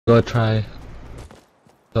Go try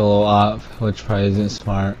solo op, which probably isn't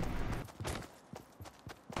smart.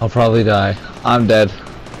 I'll probably die. I'm dead.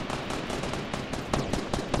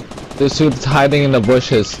 This dude's hiding in the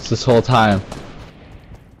bushes this whole time.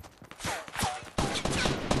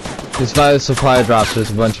 He's by the supply drop, there's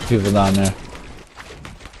a bunch of people down there.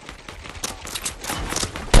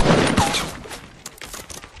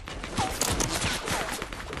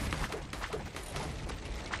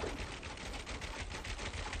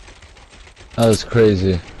 That was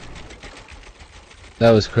crazy.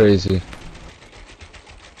 That was crazy.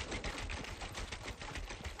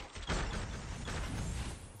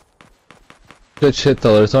 Good shit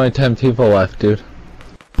though, there's only 10 people left, dude.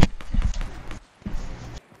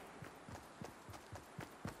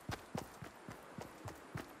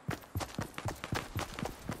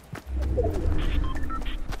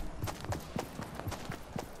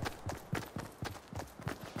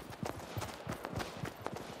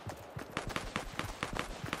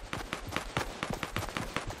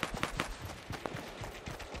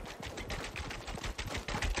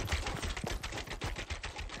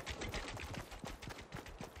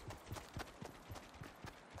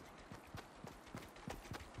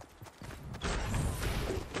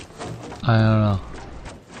 I don't know.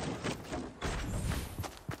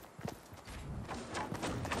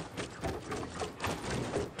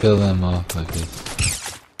 Kill them off, I guess.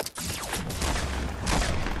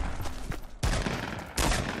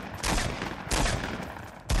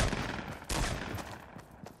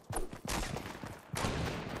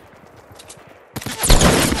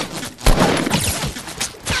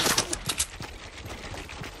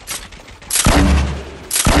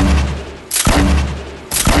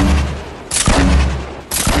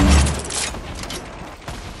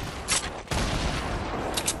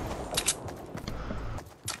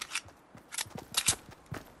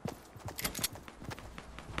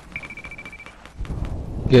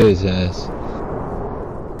 Get his ass.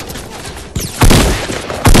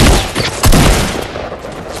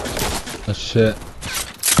 Oh shit.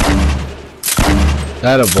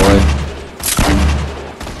 That a boy.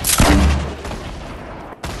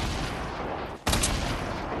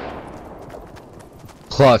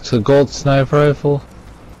 Clutch, a gold sniper rifle?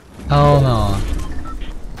 Hell no.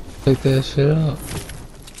 Pick that shit up.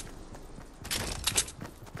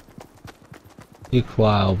 You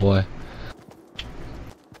wild boy.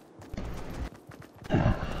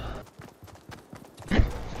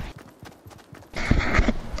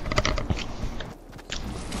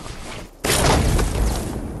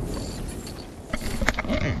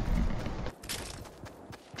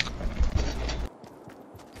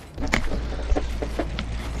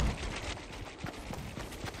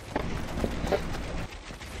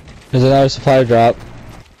 There's another supply drop.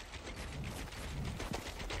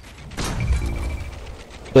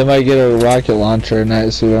 They might get a rocket launcher in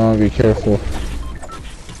that, so we want to be careful.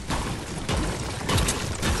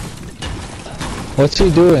 What's he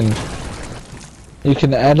doing? You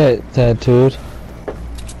can edit that, dude.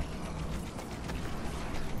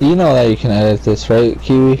 You know that you can edit this, right,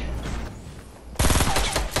 Kiwi?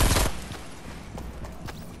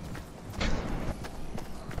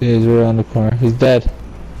 Yeah, he's around the corner. He's dead.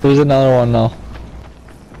 There's another one now.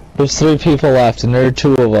 There's 3 people left, and there are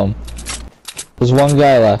 2 of them. There's 1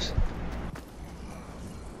 guy left.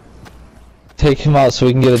 Take him out so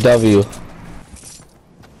we can get a W.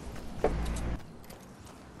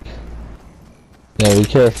 Yeah, be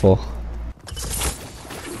careful.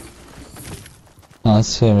 I don't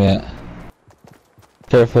see him yet.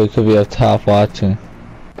 Careful, he could be up top watching.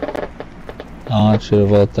 I want you to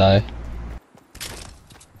both die.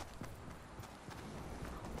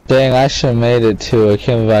 Dang, I should have made it too. I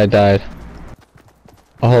can't believe I died.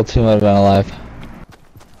 Our whole team would have been alive.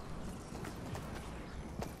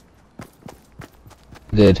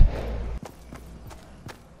 Did.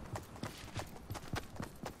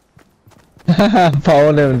 I'm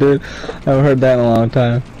following him, dude. I haven't heard that in a long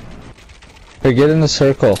time. Here, get in the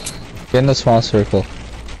circle. Get in the small circle.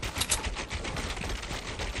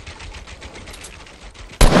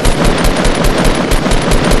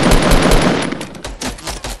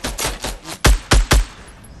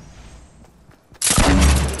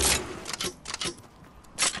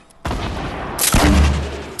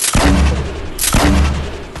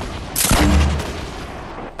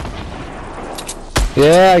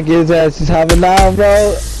 Yeah, get his ass. He's hopping down,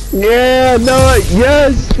 bro. Yeah, no,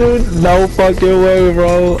 yes, dude. No fucking way,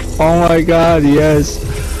 bro. Oh my god, yes.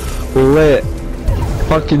 Lit.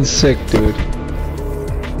 Fucking sick, dude.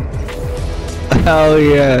 Hell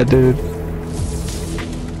yeah, dude.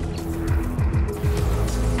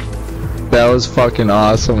 That was fucking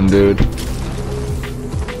awesome, dude.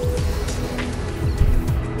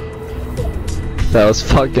 That was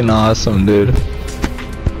fucking awesome, dude.